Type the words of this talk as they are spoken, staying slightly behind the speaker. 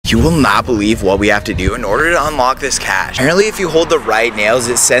You will not believe what we have to do in order to unlock this cache. Apparently if you hold the right nails,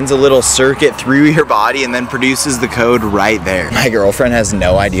 it sends a little circuit through your body and then produces the code right there. My girlfriend has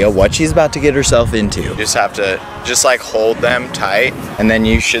no idea what she's about to get herself into. You just have to like hold them tight and then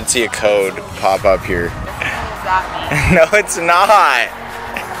you should see a code pop up here. What does that mean? No, it's not.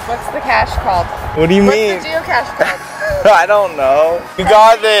 What's the cache called? What do you mean? What's the geocache called? I don't know. We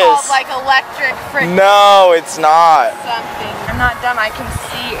got this. Called like electric friction. No, it's not. Something. I'm not done. I can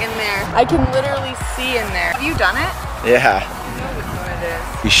see in there. I can literally see in there. Have you done it? Yeah. I know which one it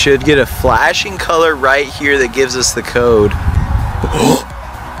is. We should get a flashing color right here that gives us the code. Oh.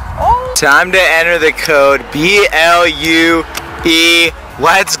 Time to enter the code BLUE.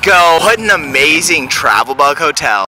 Let's go. What an amazing travel bug hotel.